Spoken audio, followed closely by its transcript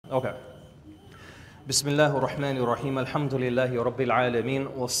Okay. Bismillah ar-Rahman ar-Rahim. Alhamdulillahi Rabbil Alameen.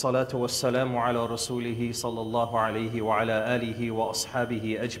 Wassalatu wassalamu ala rasulihi sallallahu alayhi wa ala alihi wa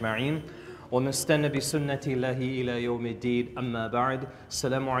ashabihi ajma'in. Wa mustanna bi sunnati Allahi ila yawmi ddin. Amma ba'd.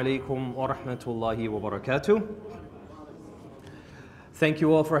 Assalamu alaykum wa rahmatullahi wa barakatuh. Thank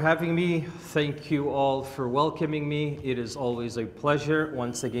you all for having me. Thank you all for welcoming me. It is always a pleasure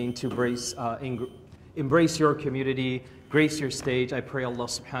once again to embrace your community, grace your stage. I pray Allah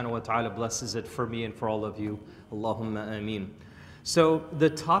subhanahu wa ta'ala blesses it for me and for all of you. Allahumma ameen. So the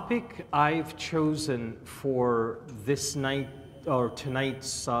topic I've chosen for this night or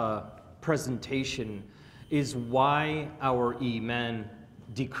tonight's presentation is why our iman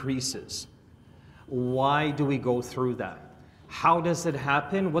decreases. Why do we go through that? How does it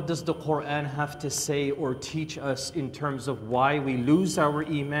happen? What does the Quran have to say or teach us in terms of why we lose our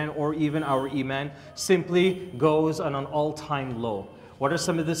iman, or even our iman simply goes on an all-time low? What are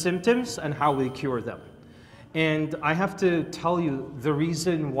some of the symptoms and how we cure them? And I have to tell you, the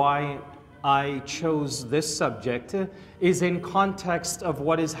reason why I chose this subject is in context of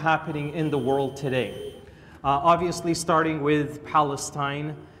what is happening in the world today. Obviously starting with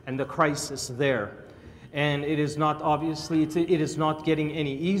Palestine and the crisis there. And it is not, obviously, it is not getting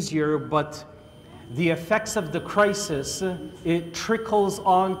any easier, but the effects of the crisis, it trickles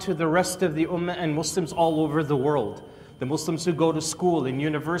on to the rest of the ummah and Muslims all over the world. The Muslims who go to school in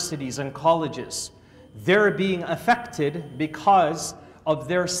universities and colleges, they're being affected because of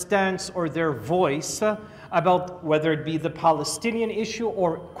their stance or their voice about whether it be the Palestinian issue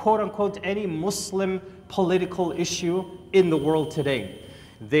or quote-unquote any Muslim political issue in the world today.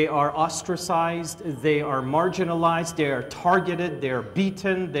 They are ostracized, they are marginalized, they are targeted, they are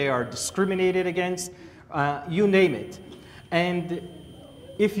beaten, they are discriminated against, you name it. And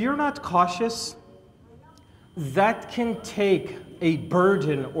if you're not cautious, that can take a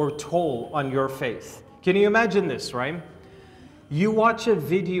burden or toll on your faith. Can you imagine this, right? You watch a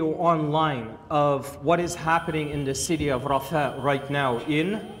video online of what is happening in the city of Rafah right now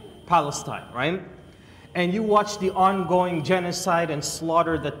in Palestine, right? And you watch the ongoing genocide and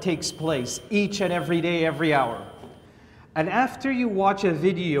slaughter that takes place each and every day, every hour. And after you watch a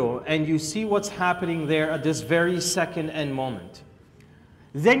video and you see what's happening there at this very second and moment,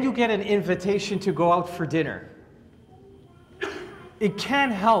 then you get an invitation to go out for dinner. It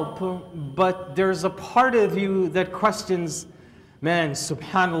can't help, but there's a part of you that questions, man,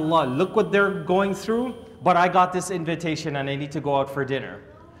 subhanallah, look what they're going through, but I got this invitation and I need to go out for dinner.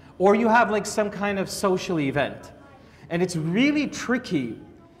 Or you have like some kind of social event. And it's really tricky.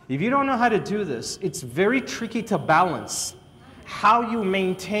 If you don't know how to do this, it's very tricky to balance how you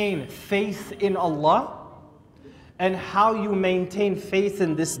maintain faith in Allah and how you maintain faith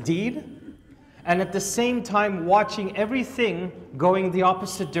in this deed, and at the same time watching everything going the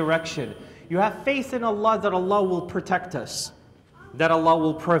opposite direction. You have faith in Allah that Allah will protect us, that Allah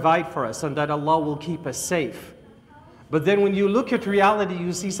will provide for us, and that Allah will keep us safe. But then when you look at reality,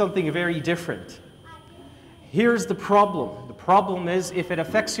 you see something very different. Here's the problem. The problem is, if it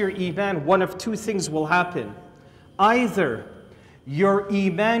affects your iman, one of two things will happen. Either your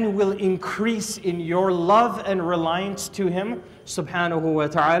iman will increase in your love and reliance to Him, subhanahu wa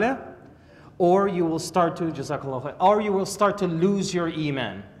ta'ala, or you will start to, jazakallah khair, or you will start to lose your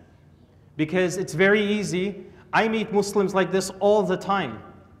iman. Because it's very easy. I meet Muslims like this all the time.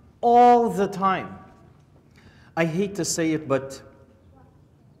 All the time. I hate to say it, but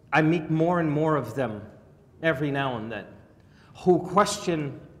I meet more and more of them every now and then who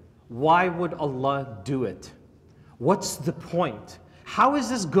question, why would Allah do it? What's the point? How is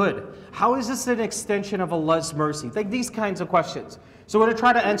this good? How is this an extension of Allah's mercy? Like these kinds of questions. So I'm going to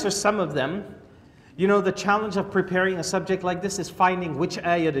try to answer some of them. You know, the challenge of preparing a subject like this is finding which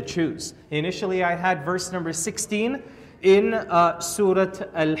ayah to choose. Initially, I had verse number 16 in Surah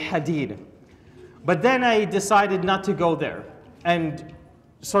Al-Hadid. But then I decided not to go there and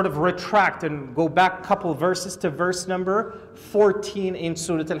sort of retract and go back a couple verses to verse number 14 in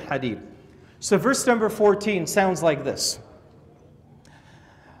Surah Al-Hadid. So verse number 14 sounds like this.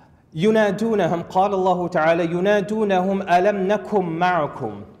 ينادونهم قال الله تعالى ينادونهم ألم نكن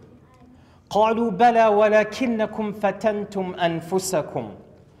معكم قالوا بلى ولكنكم فتنتم أنفسكم.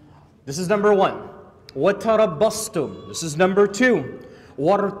 This is number 1. وتربصتم. This is number 2.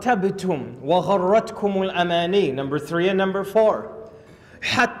 وارتبتم وغرتكم الأماني. Number 3 and number 4.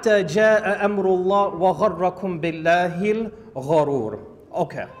 حتى جاء أمر الله وغركم بالله الغرور.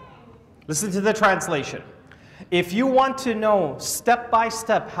 Okay, listen to the translation. If you want to know step by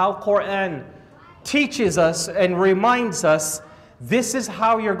step how Quran teaches us and reminds us this is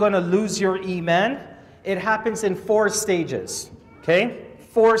how you're going to lose your iman, it happens in 4 stages. Okay?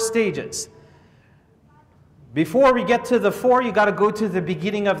 4 stages. Before we get to the 4, you got to go to the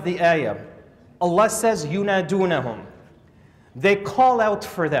beginning of the ayah. Allah says, يُنَادُونَهُمْ. They call out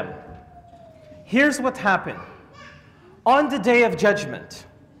for them. Here's what happened. On the day of judgment,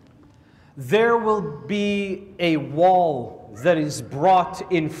 there will be a wall that is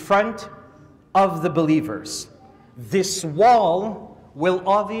brought in front of the believers. This wall will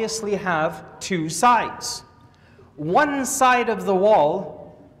obviously have 2 sides. One side of the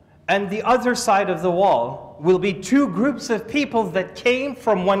wall and the other side of the wall will be 2 groups of people that came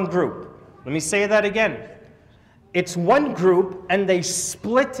from one group. Let me say that again. It's one group and they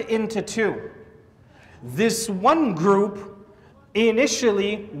split into 2. This one group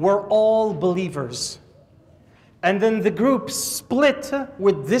initially were all believers. And then the group split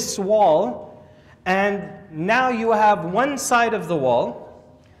with this wall, and now you have one side of the wall,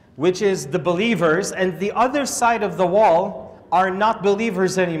 which is the believers, and the other side of the wall are not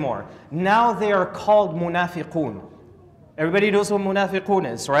believers anymore. Now they are called munafiqun. Everybody knows what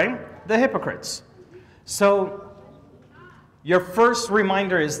munafiqun is, right? The hypocrites. So your first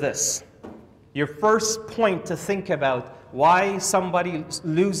reminder is this. Your first point to think about why somebody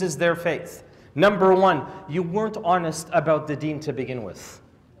loses their faith. Number 1, you weren't honest about the deen to begin with.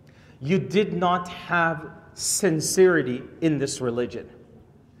 You did not have sincerity in this religion.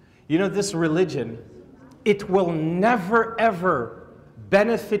 You know, this religion, it will never ever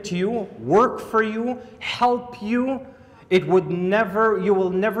benefit you, work for you, help you. You will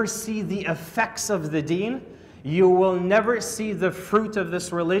never see the effects of the deen. You will never see the fruit of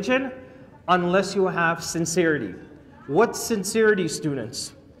this religion unless you have sincerity. What's sincerity,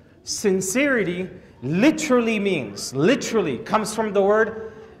 students? Sincerity literally comes from the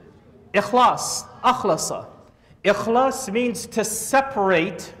word ikhlas, akhlasa. Ikhlas means to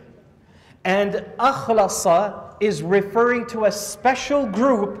separate, and akhlasa is referring to a special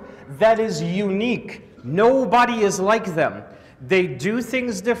group that is unique. Nobody is like them. They do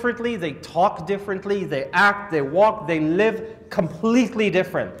things differently, they talk differently, they act, they walk, they live completely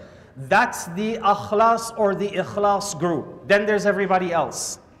different. That's the akhlas or the ikhlas group. Then there's everybody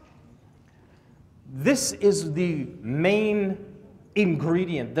else. This is the main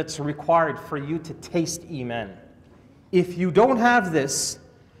ingredient that's required for you to taste Iman. If you don't have this,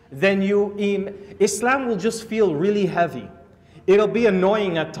 then Islam will just feel really heavy. It'll be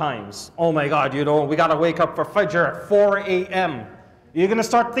annoying at times. Oh my God, we gotta wake up for Fajr at 4 a.m. You're gonna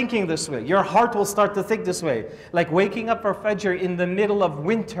start thinking this way. Your heart will start to think this way. Like waking up for Fajr in the middle of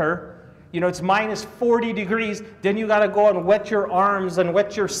winter, it's minus 40 degrees, then you gotta go and wet your arms and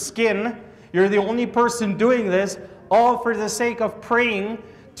wet your skin. You're the only person doing this, all for the sake of praying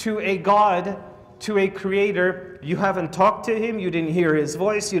to a God, to a creator. You haven't talked to him, you didn't hear his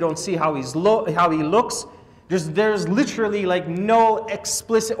voice, you don't see how he looks. There's literally like no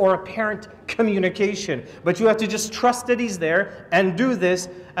explicit or apparent communication. But you have to just trust that he's there and do this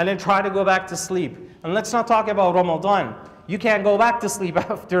and then try to go back to sleep. And let's not talk about Ramadan. You can't go back to sleep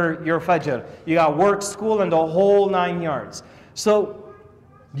after your Fajr. You got work, school, and the whole 9 yards. So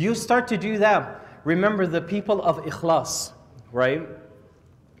you start to do that. Remember the people of Ikhlas, right?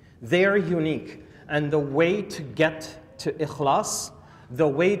 They are unique. And the way to get to Ikhlas, the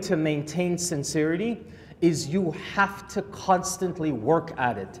way to maintain sincerity, is you have to constantly work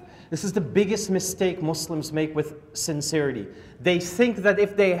at it. This is the biggest mistake Muslims make with sincerity. They think that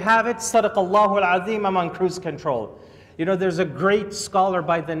if they have it, Sadaqallahu al-Azim, I'm on cruise control. There's a great scholar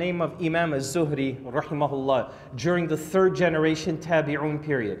by the name of Imam al-Zuhri, rahimahullah, during the 3rd generation Tabi'un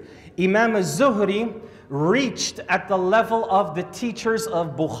period. Imam al-Zuhri reached at the level of the teachers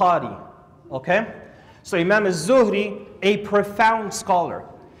of Bukhari. Okay? So Imam al-Zuhri, a profound scholar,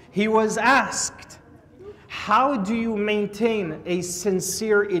 he was asked, how do you maintain a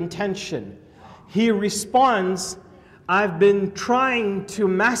sincere intention? He responds, I've been trying to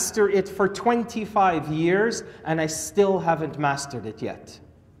master it for 25 years and I still haven't mastered it yet.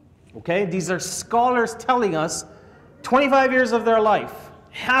 Okay, these are scholars telling us 25 years of their life,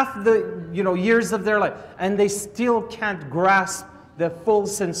 half the years of their life, and they still can't grasp the full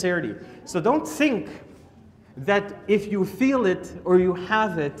sincerity. So don't think that if you feel it or you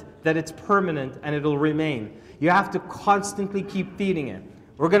have it, that it's permanent and it'll remain. You have to constantly keep feeding it.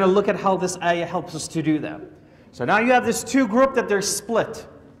 We're going to look at how this ayah helps us to do that. So now you have this 2 group that they're split.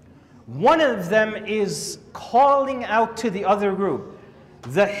 One of them is calling out to the other group.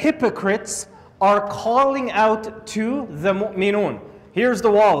 The hypocrites are calling out to the mu'minun. Here's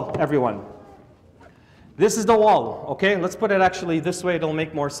the wall, everyone. This is the wall, okay? Let's put it actually this way, it'll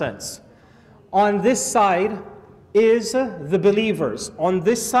make more sense. On this side, is the believers. On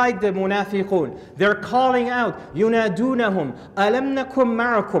this side, the munafiqun. They're calling out, يُنَادُونَهُمْ أَلَمْ نَكُمْ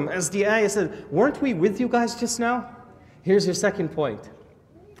مَعَكُمْ. As the ayah said, weren't we with you guys just now? Here's your second point.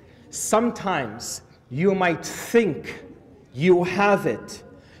 Sometimes you might think you have it.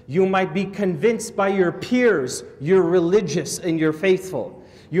 You might be convinced by your peers you're religious and you're faithful.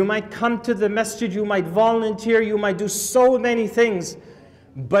 You might come to the masjid, you might volunteer, you might do so many things,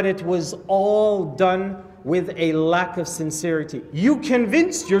 but it was all done with a lack of sincerity. You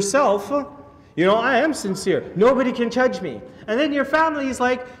convinced yourself, I am sincere. Nobody can judge me. And then your family is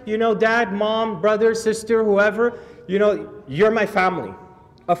like, dad, mom, brother, sister, whoever, you're my family.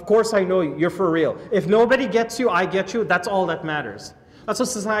 Of course I know you're for real. If nobody gets you, I get you. That's all that matters. That's what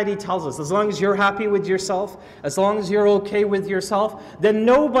society tells us. As long as you're happy with yourself, as long as you're okay with yourself, then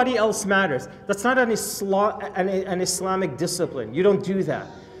nobody else matters. That's not an Islamic discipline. You don't do that.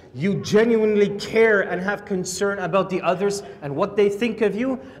 You genuinely care and have concern about the others and what they think of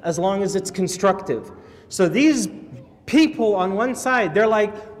you, as long as it's constructive. So these people on one side, they're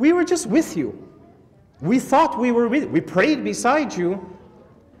like, we were just with you. We thought we were with you. We prayed beside you.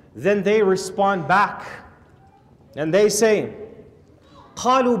 Then they respond back and they say,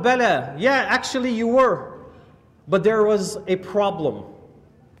 قَالُوا بَلَى. Yeah, actually you were. But there was a problem.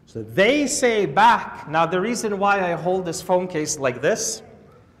 So they say back. Now the reason why I hold this phone case like this,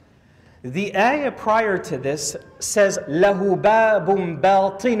 the ayah prior to this says, لَهُ بَابٌ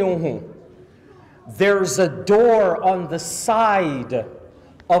بَاطِنُهُ. There's a door on the side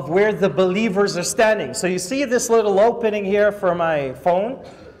of where the believers are standing. So you see this little opening here for my phone?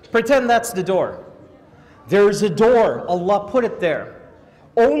 Pretend that's the door. There's a door. Allah put it there.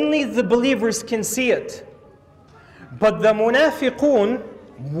 Only the believers can see it. But the munafiqun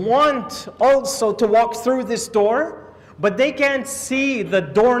want also to walk through this door, but they can't see the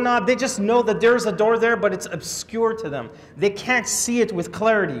doorknob. They just know that there's a door there, but it's obscure to them. They can't see it with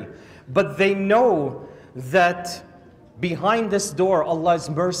clarity. But they know that behind this door, Allah's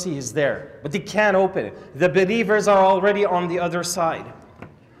mercy is there. But they can't open it. The believers are already on the other side.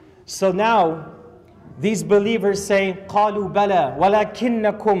 So now, these believers say, قَالُوا بَلَى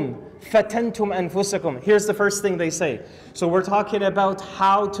وَلَكِنَّكُمْ فَتَنْتُمْ أَنفُسَكُمْ. Here's the first thing they say. So we're talking about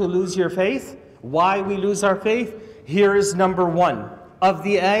how to lose your faith, why we lose our faith. Here is number one. Of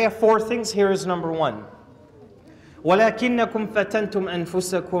the ayah, 4 things, here is number 1. وَلَكِنَّكُمْ فَتَنْتُمْ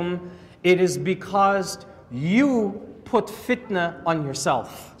أَنفُسَكُمْ. It is because you put fitna on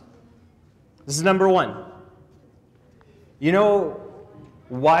yourself. This is number 1. You know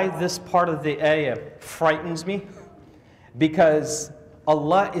why this part of the ayah frightens me? Because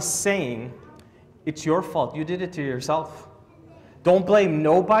Allah is saying, it's your fault. You did it to yourself. Don't blame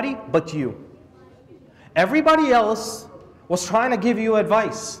nobody but you. Everybody else was trying to give you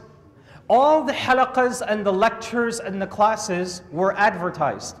advice. All the halaqas and the lectures and the classes were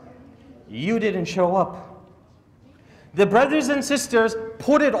advertised. You didn't show up. The brothers and sisters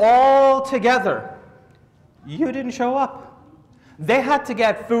put it all together. You didn't show up. They had to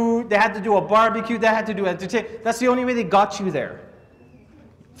get food, they had to do a barbecue, they had to do entertainment. That's the only way they got you there.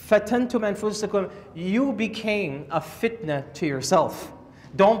 فَتَنْتُمْ أَنفُسَكُمْ. You became a fitna to yourself.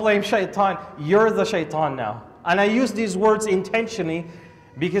 Don't blame shaitan, you're the shaitan now. And I use these words intentionally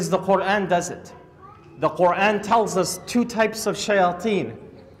because the Quran does it. The Quran tells us 2 types of shayateen.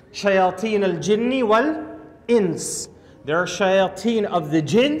 Shayateen al-jinni wal-ins. There are shayateen of the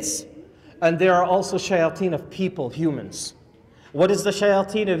jinns, and there are also shayateen of people, humans. What is the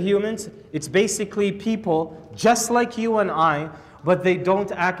shayateen of humans? It's basically people just like you and I, but they don't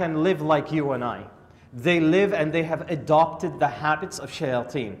act and live like you and I. They live and they have adopted the habits of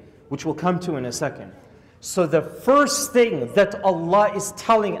shayateen, which we'll come to in a second. So the first thing that Allah is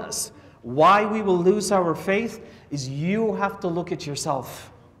telling us why we will lose our faith is you have to look at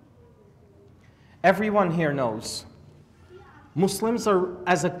yourself. Everyone here knows Muslims are,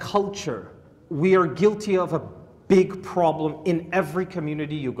 as a culture, we are guilty of a big problem in every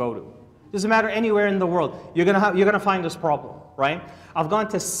community you go to. Doesn't matter anywhere in the world, you're gonna find this problem, right? I've gone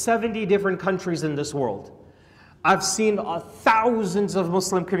to 70 different countries in this world. I've seen thousands of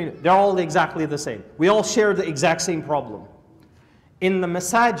Muslim communities. They're all exactly the same. We all share the exact same problem. In the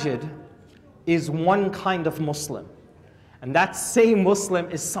masajid is one kind of Muslim, and that same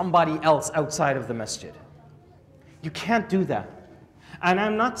Muslim is somebody else outside of the masjid. You can't do that. And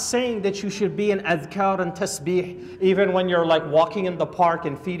I'm not saying that you should be in adhkar and tasbih even when you're like walking in the park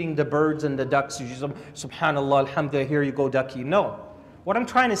and feeding the birds and the ducks. You just, subhanallah, alhamdulillah, here you go ducky. No. What I'm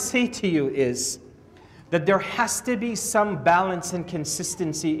trying to say to you is that there has to be some balance and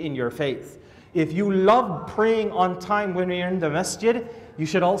consistency in your faith. If you love praying on time when you're in the masjid, you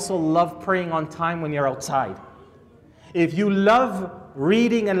should also love praying on time when you're outside. If you love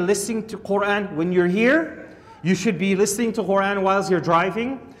reading and listening to Quran when you're here, you should be listening to Quran whilst you're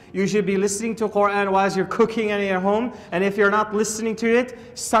driving. You should be listening to Quran whilst you're cooking in your home. And if you're not listening to it,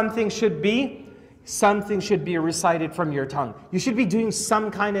 something should be recited from your tongue. You should be doing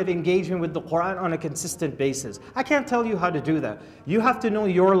some kind of engagement with the Quran on a consistent basis. I can't tell you how to do that. You have to know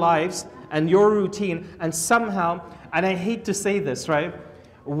your lives and your routine, and somehow, and I hate to say this, right?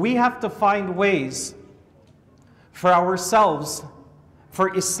 We have to find ways for ourselves,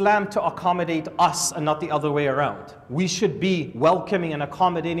 for Islam to accommodate us and not the other way around. We should be welcoming and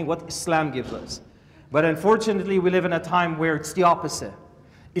accommodating what Islam gives us. But unfortunately, we live in a time where it's the opposite.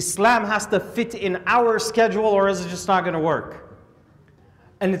 Islam has to fit in our schedule, or else it's just not going to work.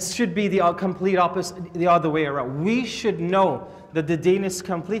 And it should be the complete opposite, the other way around. We should know that the deen is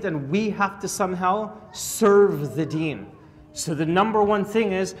complete, and we have to somehow serve the deen. So the number one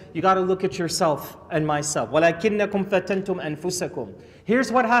thing is, you got to look at yourself and myself. وَلَكِنَّكُمْ فَتَنْتُمْ أَنفُسَكُمْ.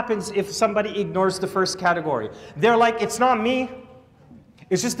 Here's what happens if somebody ignores the first category. They're like, it's not me,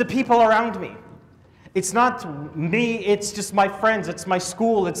 it's just the people around me. It's not me, it's just my friends, it's my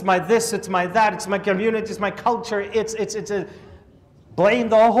school, it's my this, it's my that, it's my community, it's my culture, it's blame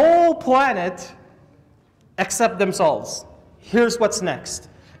the whole planet except themselves. Here's what's next.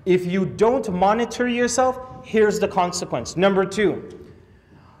 If you don't monitor yourself, here's the consequence. Number 2,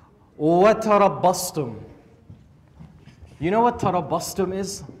 وَتَرَبَّصْتُمْ. You know what tarabastum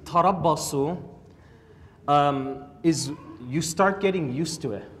is? Tarabbasu is you start getting used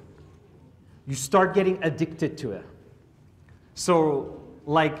to it. You start getting addicted to it. So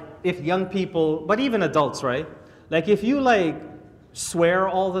like if young people, but even adults, right? Like if you like swear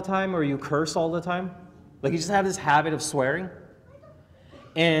all the time or you curse all the time, like you just have this habit of swearing,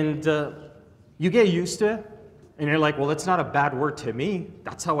 and you get used to it, and you're like, well, it's not a bad word to me.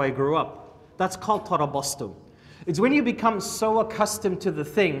 That's how I grew up. That's called tarabastum. It's when you become so accustomed to the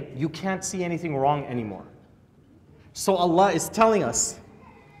thing, you can't see anything wrong anymore. So Allah is telling us,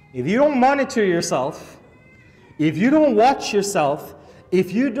 if you don't monitor yourself, if you don't watch yourself,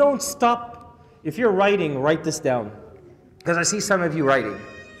 if you don't stop, if you're writing, write this down. Because I see some of you writing.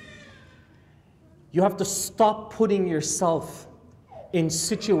 You have to stop putting yourself in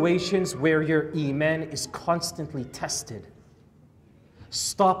situations where your emaan is constantly tested.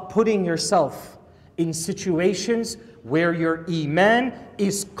 Stop putting yourself in situations where your emaan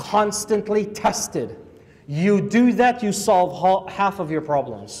is constantly tested. You do that, you solve half of your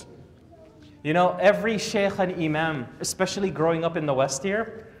problems. You know, every sheikh and imam, especially growing up in the West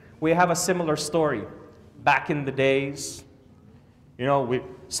here, we have a similar story. Back in the days, you know,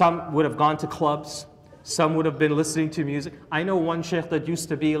 some would have gone to clubs, some would have been listening to music. I know one sheikh that used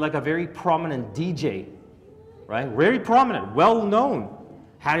to be like a very prominent DJ, right? Very prominent, well known.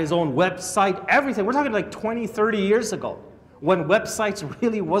 Had his own website, everything. We're talking like 20, 30 years ago, when websites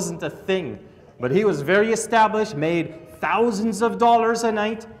really wasn't a thing. But he was very established, made thousands of dollars a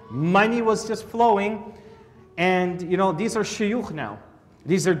night. Money was just flowing. And you know, these are shuyukh now.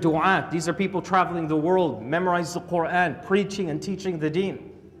 These are du'at. These are people traveling the world, memorize the Quran, preaching and teaching the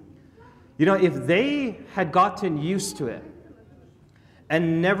deen. You know, if they had gotten used to it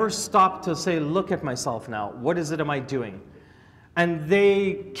and never stopped to say, look at myself now, what is it am I doing? And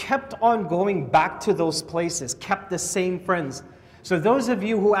they kept on going back to those places, kept the same friends. So those of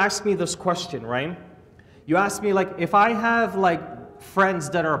you who ask me this question, right? You ask me like, if I have like friends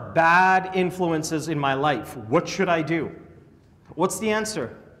that are bad influences in my life, what should I do? What's the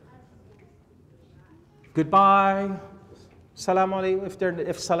answer? Goodbye. Salam alaikum.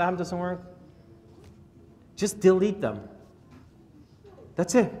 If salam doesn't work, just delete them.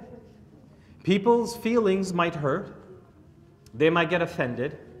 That's it. People's feelings might hurt. They might get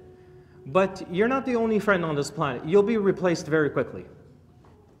offended, but you're not the only friend on this planet. You'll be replaced very quickly.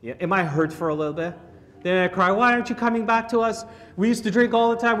 Yeah, it might hurt for a little bit. Then I cry, why aren't you coming back to us? We used to drink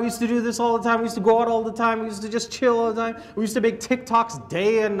all the time. We used to do this all the time. We used to go out all the time. We used to just chill all the time. We used to make TikToks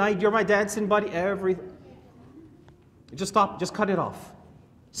day and night. You're my dancing buddy, everything. Just stop, just cut it off.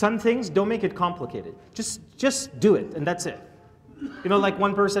 Some things, don't make it complicated. Just do it, and that's it. You know, like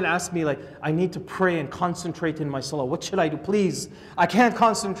one person asked me, like, I need to pray and concentrate in my salah. What should I do? Please, I can't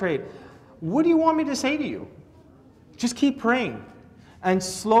concentrate. What do you want me to say to you? Just keep praying and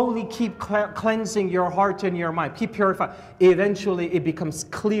slowly keep cleansing your heart and your mind. Keep purifying. Eventually, it becomes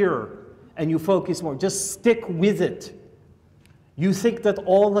clearer and you focus more. Just stick with it. You think that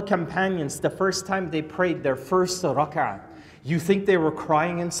all the companions, the first time they prayed their first rak'ah, you think they were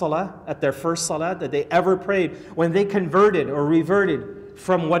crying in salah at their first salah that they ever prayed when they converted or reverted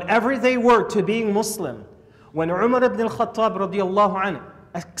from whatever they were to being Muslim? When Umar ibn al-Khattab radiallahu anhu,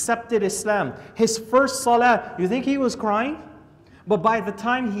 accepted Islam. His first salah, you think he was crying? But by the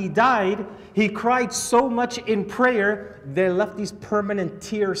time he died, he cried so much in prayer, they left these permanent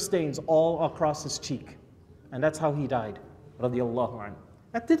tear stains all across his cheek. And that's how he died, radiallahu anhu.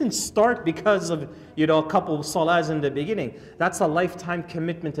 That didn't start because of, a couple of salahs in the beginning. That's a lifetime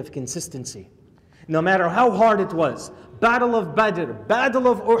commitment of consistency. No matter how hard it was, Battle of Badr, Battle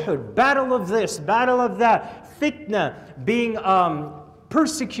of Uhud, Battle of this, Battle of that, fitna, being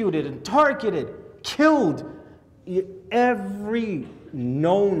persecuted and targeted, killed, every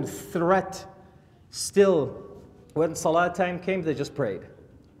known threat, still, when salah time came, they just prayed.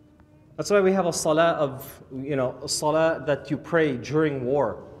 That's why we have a salah a salah that you pray during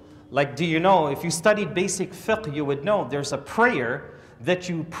war. Like, do you know, if you studied basic fiqh, you would know there's a prayer that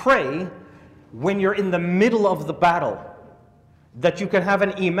you pray when you're in the middle of the battle. That you can have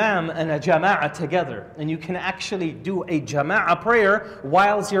an imam and a jama'ah together. And you can actually do a jama'ah prayer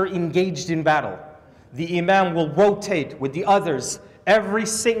whilst you're engaged in battle. The imam will rotate with the others. Every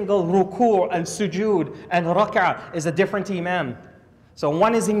single ruku' and sujood and rak'ah is a different imam. So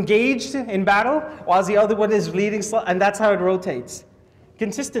one is engaged in battle, whilst the other one is leading, and that's how it rotates.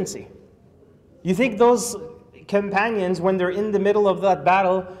 Consistency. You think those companions, when they're in the middle of that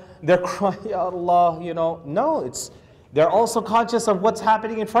battle, they're crying, Ya Allah, No, they're also conscious of what's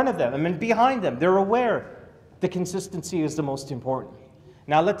happening in front of them. I mean, behind them, they're aware. The consistency is the most important.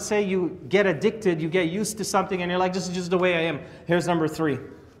 Now, let's say you get addicted, you get used to something, and you're like, this is just the way I am. Here's number 3.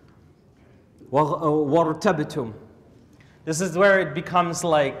 وَارْتَبْتُمْ. This is where it becomes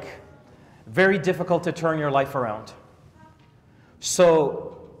like very difficult to turn your life around.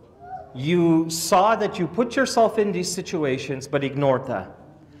 So you saw that you put yourself in these situations, but ignored that.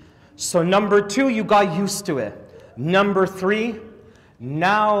 So number 2, you got used to it. Number 3,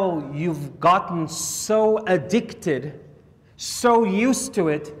 now you've gotten so addicted, so used to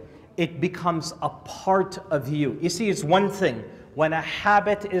it, it becomes a part of you. You see, it's one thing when a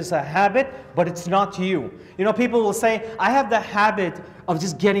habit is a habit, but it's not you. People will say, I have the habit of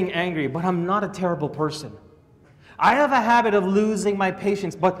just getting angry, but I'm not a terrible person. I have a habit of losing my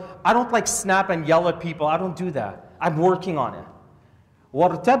patience, but I don't like snap and yell at people. I don't do that. I'm working on it.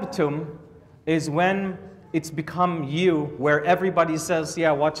 وَارْتَبْتُمْ is when it's become you, where everybody says,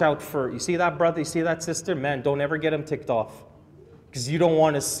 yeah, watch out for, you see that brother, you see that sister? Man, don't ever get him ticked off. Because you don't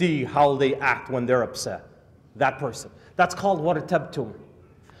want to see how they act when they're upset. That person. That's called وَارْتَبْتُمْ.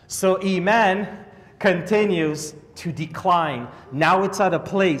 So Iman continues to decline. Now it's at a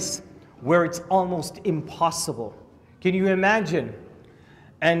place where it's almost impossible. Can you imagine?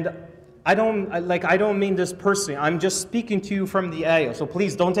 And I don't mean this personally. I'm just speaking to you from the ayah. So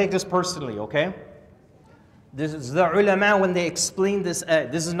please don't take this personally, okay? This is the ulama when they explain this ayah.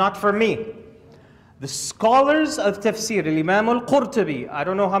 This is not for me. The scholars of tafsir, Imam al-Qurtubi, I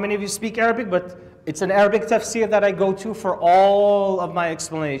don't know how many of you speak Arabic, but it's an Arabic tafsir that I go to for all of my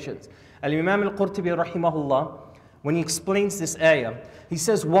explanations. Imam al-Qurtubi rahimahullah, when he explains this ayah, he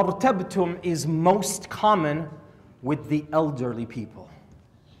says, وَارْتَبْتُمْ is most common with the elderly people.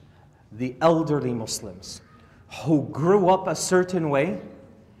 The elderly Muslims who grew up a certain way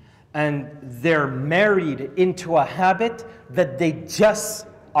and they're married into a habit that they just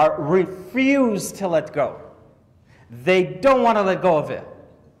refuse to let go. They don't want to let go of it.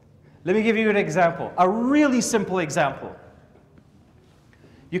 Let me give you an example, a really simple example.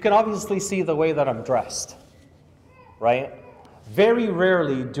 You can obviously see the way that I'm dressed, right? Very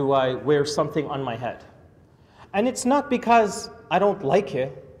rarely do I wear something on my head. And it's not because I don't like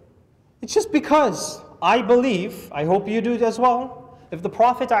it. It's just because I believe, I hope you do it as well, if the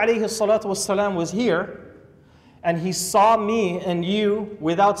Prophet ﷺ was here and he saw me and you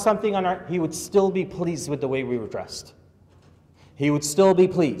without something on our, he would still be pleased with the way we were dressed. He would still be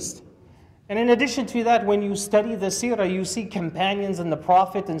pleased. And in addition to that, when you study the seerah, you see companions and the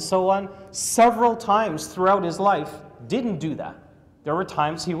Prophet and so on, several times throughout his life, didn't do that. There were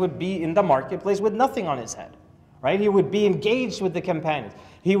times he would be in the marketplace with nothing on his head, right? He would be engaged with the companions.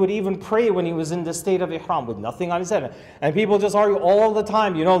 He would even pray when he was in the state of ihram with nothing on his head. And people just argue all the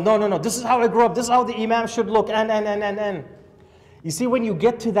time, no, this is how I grew up, this is how the imam should look, and. You see, when you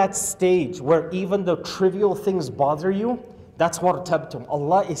get to that stage where even the trivial things bother you, that's وَارْتَبْتُمْ.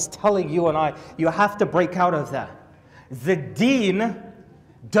 Allah is telling you and I, you have to break out of that. The deen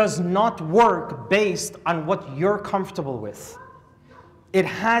does not work based on what you're comfortable with. It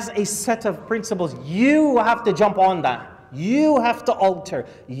has a set of principles. You have to jump on that. You have to alter.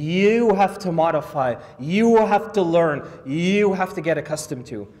 You have to modify. You have to learn. You have to get accustomed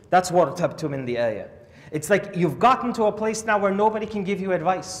to. That's وَارْتَبْتُمْ in the ayah. It's like you've gotten to a place now where nobody can give you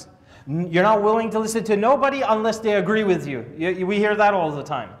advice. You're not willing to listen to nobody unless they agree with you. We hear that all the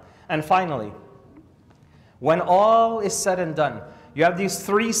time. And finally, when all is said and done, you have these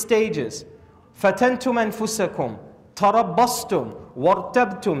three stages. فَتَنْتُمْ أَنفُسَكُمْ تَرَبَّصْتُمْ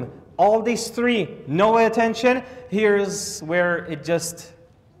وَارْتَبْتُمْ. All these three, no attention. Here's where it just,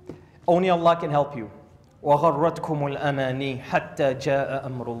 only Allah can help you. وَغَرَّتْكُمُ الْأَمَانِي حَتَّى جَاءَ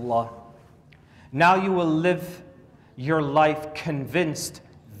أَمْرُ اللَّهِ. Now you will live your life convinced,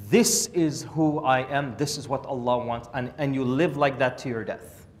 this is who I am, this is what Allah wants, and you live like that to your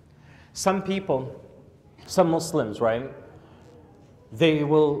death. Some people, some Muslims, right? They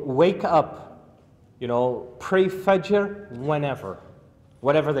will wake up, you know, pray Fajr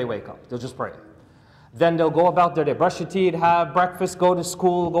whenever they wake up. They'll just pray. Then they'll go about their day, brush your teeth, have breakfast, go to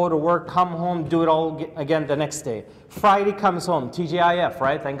school, go to work, come home, do it all again the next day. Friday comes home, TGIF,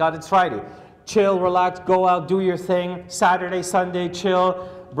 right? Thank God it's Friday. Chill, relax, go out, do your thing. Saturday, Sunday, chill.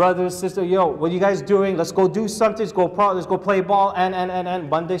 Brothers, sisters, yo, what are you guys doing? Let's go do something, let's go play ball, and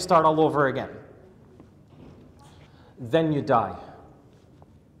Monday start all over again. Then you die.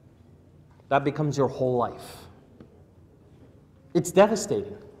 That becomes your whole life. It's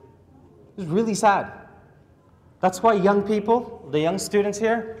devastating. It's really sad. That's why young people, the young students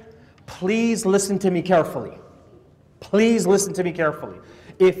here, please listen to me carefully. Please listen to me carefully.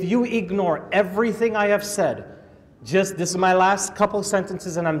 If you ignore everything I have said, this is my last couple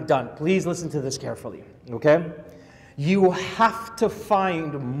sentences and I'm done. Please listen to this carefully, okay? You have to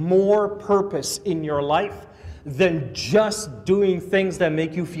find more purpose in your life than just doing things that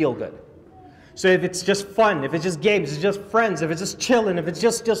make you feel good. So if it's just fun, if it's just games, if it's just friends, if it's just chilling, if it's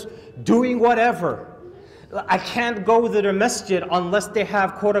just doing whatever. I can't go to the masjid unless they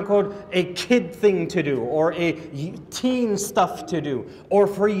have, quote unquote, a kid thing to do, or a teen stuff to do, or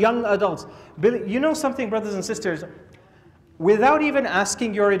for young adults. But you know something, brothers and sisters? Without even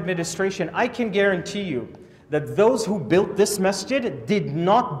asking your administration, I can guarantee you that those who built this masjid did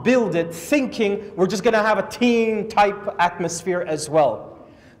not build it thinking we're just going to have a teen type atmosphere as well.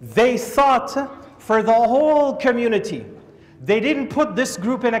 They thought for the whole community. They didn't put this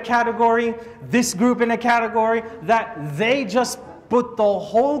group in a category, this group in a category, that they just put the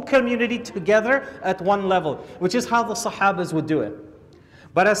whole community together at one level, which is how the Sahabas would do it.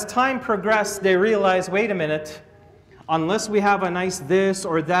 But as time progressed, they realized, wait a minute, unless we have a nice this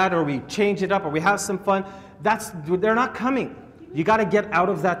or that, or we change it up, or we have some fun, they're not coming. You got to get out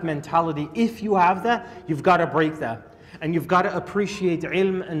of that mentality. If you have that, you've got to break that. And you've got to appreciate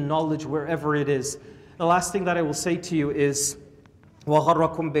ilm and knowledge wherever it is. The last thing that I will say to you is,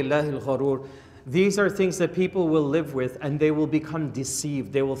 وَغَرَّكُمْ بِاللَّهِ الْغَرُورِ. These are things that people will live with and they will become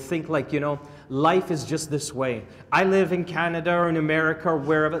deceived. They will think like, you know, life is just this way. I live in Canada or in America or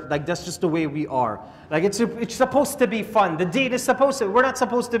wherever, like that's just the way we are. Like it's supposed to be fun. The deen is supposed to, we're not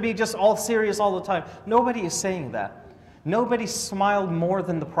supposed to be just all serious all the time. Nobody is saying that. Nobody smiled more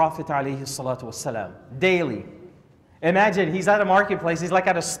than the Prophet ﷺ daily. Imagine he's at a marketplace, he's like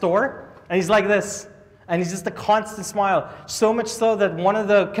at a store and he's like this. And he's just a constant smile. So much so that one of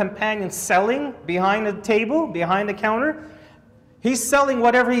the companions selling behind a table, behind a counter, he's selling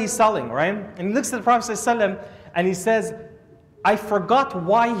whatever he's selling, right? And he looks at the Prophet ﷺ and he says, I forgot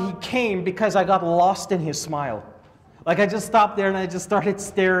why he came because I got lost in his smile. Like I just stopped there and I just started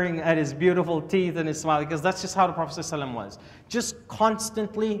staring at his beautiful teeth and his smile, because that's just how the Prophet ﷺ was. Just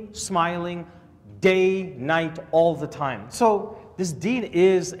constantly smiling, day, night, all the time. So this deen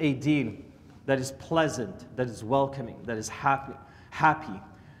is a deen that is pleasant, that is welcoming, that is happy.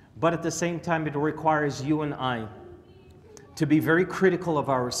 But at the same time, it requires you and I to be very critical of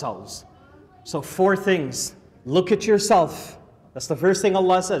ourselves. So 4 things. Look at yourself. That's the first thing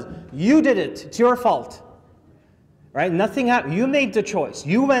Allah says. You did it. It's your fault. Right? Nothing happened. You made the choice.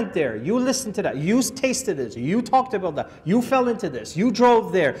 You went there. You listened to that. You tasted this. You talked about that. You fell into this. You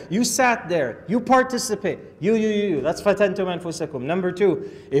drove there. You sat there. You participate. You. That's fatantum anfusakum. Number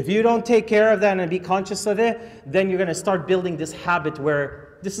 2, if you don't take care of that and be conscious of it, then you're going to start building this habit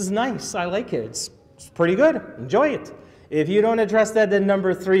where this is nice. I like it. It's pretty good. Enjoy it. If you don't address that, then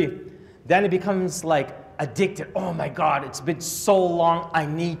number 3, then it becomes like addicted. Oh my God, it's been so long. I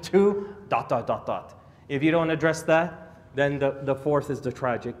need to ... If you don't address that, then the 4th is the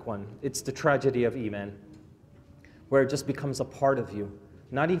tragic one. It's the tragedy of Iman, where it just becomes a part of you.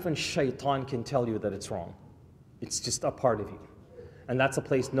 Not even shaitan can tell you that it's wrong. It's just a part of you. And that's a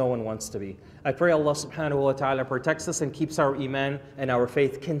place no one wants to be. I pray Allah subhanahu wa ta'ala protects us and keeps our Iman and our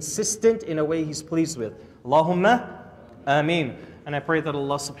faith consistent in a way He's pleased with. Allahumma ameen. And I pray that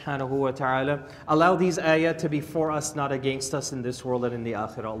Allah subhanahu wa ta'ala allow these ayat to be for us, not against us in this world and in the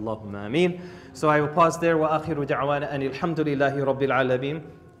akhirah. Allahumma ameen. So I will pause there. Wa akhiru da'wana anil hamdulillahi rabbil alameen.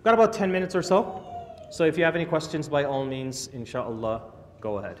 got about 10 minutes or so. So if you have any questions, by all means, inshallah,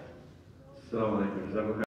 go ahead. Assalamu alaikum.